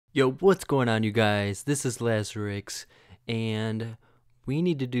Yo, what's going on, you guys? This is Lazorix, and we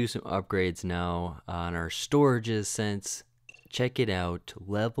need to do some upgrades now on our storages since, check it out,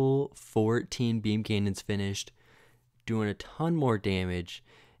 level 14 beam cannons finished, doing a ton more damage,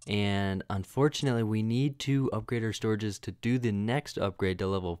 and unfortunately we need to upgrade our storages to do the next upgrade to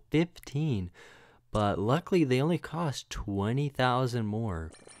level 15, but luckily they only cost 20,000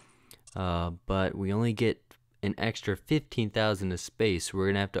 more, but we only get an extra 15,000 of space. We're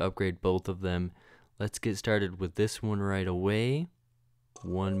gonna have to upgrade both of them. Let's get started with this one right away.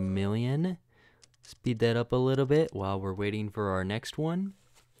 1 million. Speed that up a little bit while we're waiting for our next one.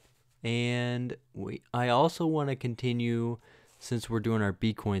 And I also want to continue, since we're doing our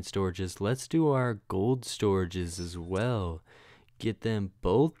Bitcoin storages, let's do our gold storages as well. Get them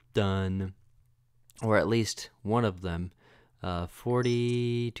both done, or at least one of them.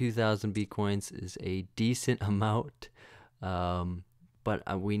 42,000 Bitcoins is a decent amount,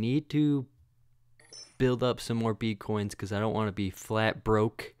 but we need to build up some more Bitcoins because I don't want to be flat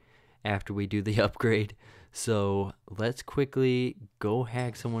broke after we do the upgrade. So let's quickly go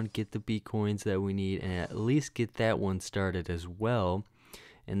hack someone, get the Bitcoins that we need, and at least get that one started as well.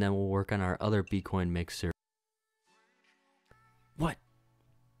 And then we'll work on our other Bitcoin mixer. What?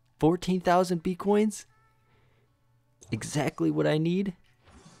 14,000 Bitcoins? Exactly what I need?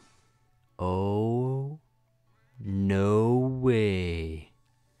 Oh, no way.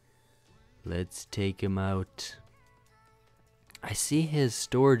 Let's take him out. I see his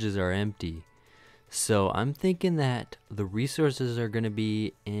storages are empty, so I'm thinking that the resources are going to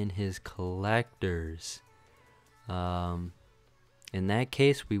be in his collectors. In that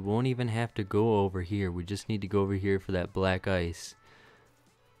case, we won't even have to go over here. We just need to go over here for that black ice.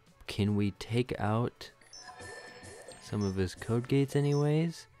 Can we take out some of his code gates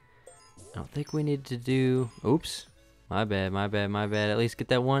anyways? I don't think we need to do... Oops. My bad. At least get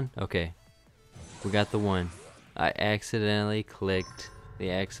that one? Okay. We got the one. I accidentally clicked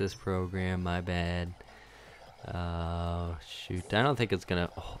the access program. My bad. Shoot. I don't think it's gonna...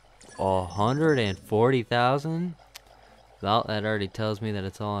 140,000? Well, that already tells me that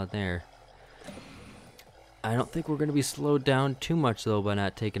it's all in there. I don't think we're going to be slowed down too much, though, by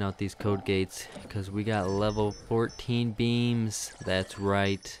not taking out these code gates, because we got level 14 beams. That's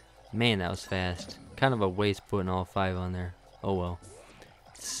right. Man, that was fast. Kind of a waste putting all 5 on there. Oh, well.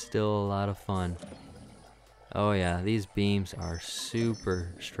 It's still a lot of fun. Oh, yeah, these beams are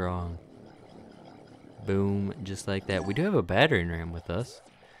super strong. Boom, just like that. We do have a battering ram with us,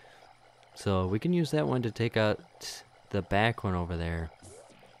 so we can use that one to take out the back one over there.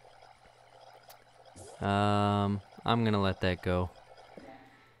 I'm gonna let that go.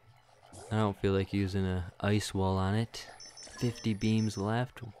 I don't feel like using a ice wall on it. 50 beams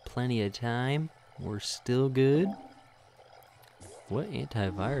left, plenty of time. We're still good. What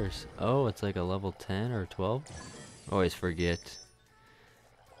antivirus? Oh, it's like a level 10 or 12. Always forget.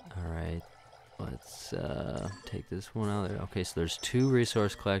 Alright, let's take this one out there. Okay, so there's 2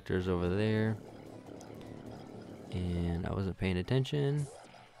 resource collectors over there, and I wasn't paying attention.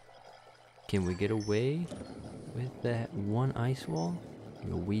 Can we get away with that one ice wall?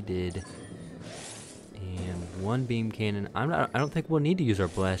 No, we did. And 1 beam cannon. I don't think we'll need to use our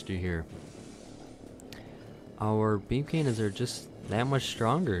blaster here. Our beam cannons are just that much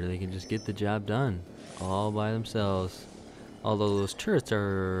stronger. They can just get the job done all by themselves. Although those turrets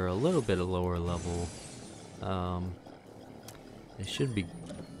are a little bit a lower level. They should be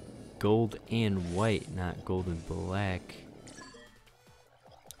gold and white, not gold and black.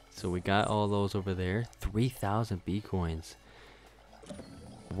 So we got all those over there. 3,000 Bitcoins.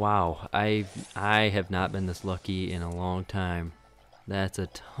 Wow, I have not been this lucky in a long time. That's a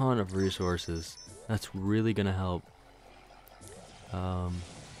ton of resources. That's really gonna help.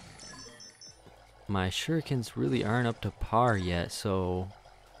 My shurikens really aren't up to par yet, so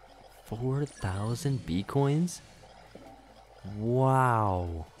 4,000 Bitcoins?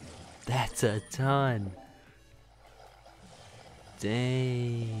 Wow, that's a ton.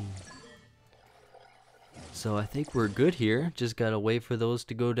 Dang. So I think we're good here. Just gotta wait for those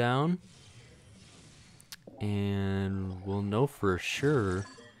to go down, and we'll know for sure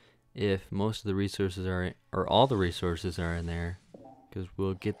if most of the resources are, or all the resources are in there, because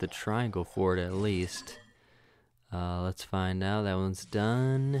we'll get the triangle for it at least. Let's find out. That one's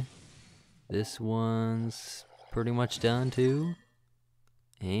done. This one's pretty much done too,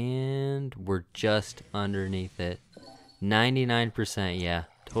 and we're just underneath it. 99%, yeah.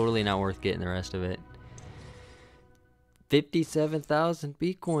 Totally not worth getting the rest of it. 57,000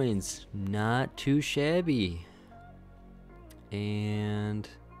 Bitcoins. Not too shabby. And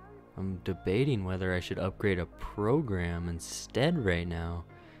I'm debating whether I should upgrade a program instead right now.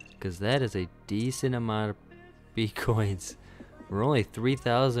 because that is a decent amount of B-coins. We're only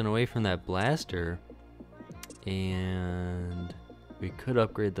 3,000 away from that blaster, and we could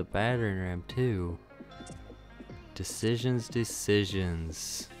upgrade the battering ram too. Decisions.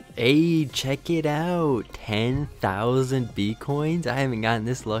 Hey, check it out, 10,000 B-coins. I haven't gotten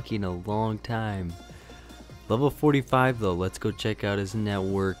this lucky in a long time. Level 45 though, let's go check out his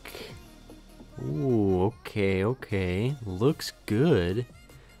network. Ooh, okay, looks good.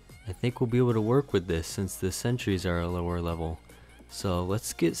 I think we'll be able to work with this since the sentries are a lower level. So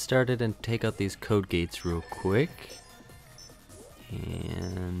let's get started and take out these code gates real quick.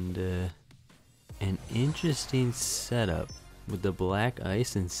 And an interesting setup with the black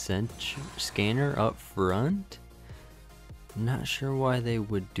ice and scanner up front. Not sure why they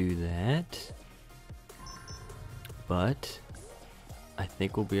would do that, but I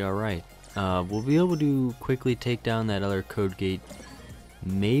think we'll be alright. We'll be able to quickly take down that other code gate.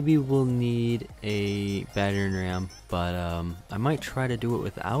 Maybe we'll need a battering ram, but I might try to do it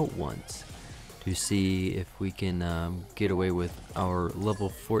without once to see if we can get away with our level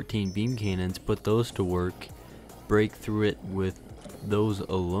 14 beam cannons, put those to work, break through it with those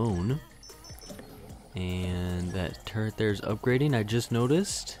alone. And that turret there's upgrading, I just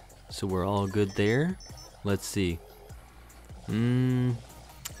noticed, so we're all good there. Let's see.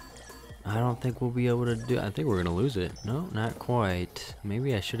 I don't think we'll be able to do. I think we're gonna lose it. No, not quite.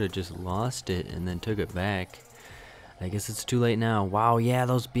 Maybe I should have just lost it and then took it back. I guess it's too late now. Wow, yeah,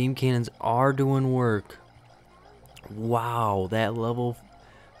 those beam cannons are doing work. Wow, that level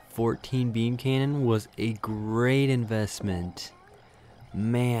 14 beam cannon was a great investment.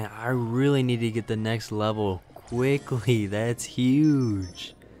 Man, I really need to get the next level quickly. That's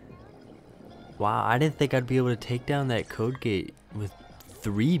huge. Wow, I didn't think I'd be able to take down that code gate with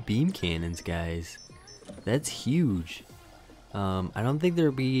 3 beam cannons, guys. That's huge. I don't think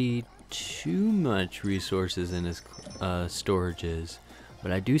there'll be too much resources in his storages,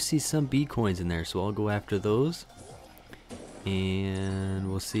 but I do see some B coins in there, so I'll go after those. And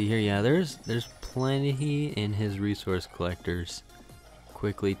we'll see here. Yeah, there's plenty in his resource collectors.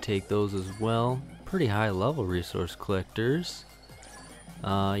 Quickly take those as well. Pretty high level resource collectors.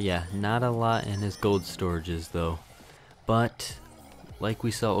 Yeah, not a lot in his gold storages though, but like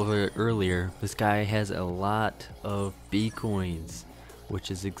we saw over earlier, this guy has a lot of B coins, which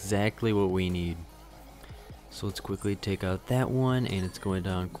is exactly what we need. So let's quickly take out that one, and it's going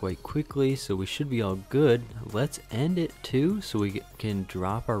down quite quickly, so we should be all good. Let's end it too, so we can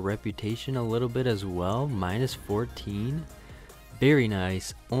drop our reputation a little bit as well. Minus 14. Very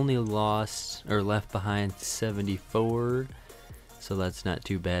nice. Only lost or left behind 74, so that's not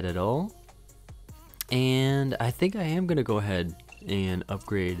too bad at all. And I think I am gonna go ahead and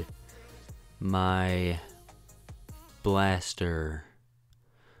upgrade my blaster,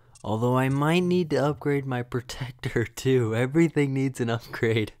 although I might need to upgrade my protector too. Everything needs an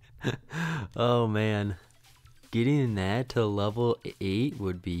upgrade. Oh man, getting that to level 8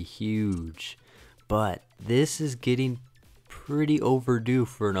 would be huge, but this is getting pretty overdue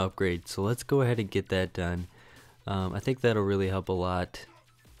for an upgrade, so let's go ahead and get that done. I think that'll really help a lot.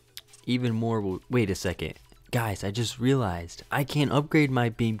 Even more. Wait a second, guys, I just realized I can't upgrade my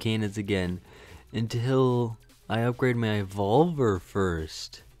beam cannons again until I upgrade my Evolver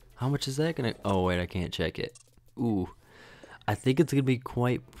first. How much is that gonna... Oh wait, I can't check it. Ooh, I think it's gonna be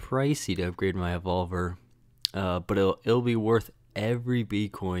quite pricey to upgrade my Evolver, but it'll be worth every B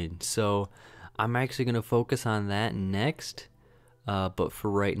coin. So I'm actually gonna focus on that next. But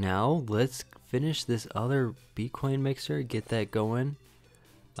for right now, let's finish this other B coin mixer, get that going.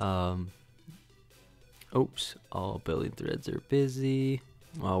 Oops, all building threads are busy.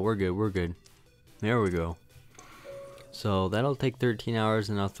 Oh, we're good. There we go. So that'll take 13 hours,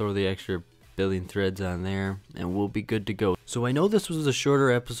 and I'll throw the extra building threads on there, and we'll be good to go. So I know this was a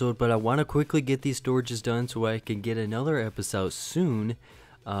shorter episode, but I want to quickly get these storages done so I can get another episode soon,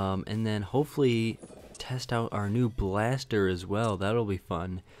 and then hopefully test out our new blaster as well. That'll be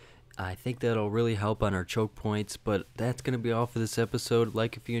fun. I think that'll really help on our choke points, but that's going to be all for this episode.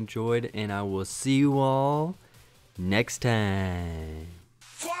 Like if you enjoyed, and I will see you all next time.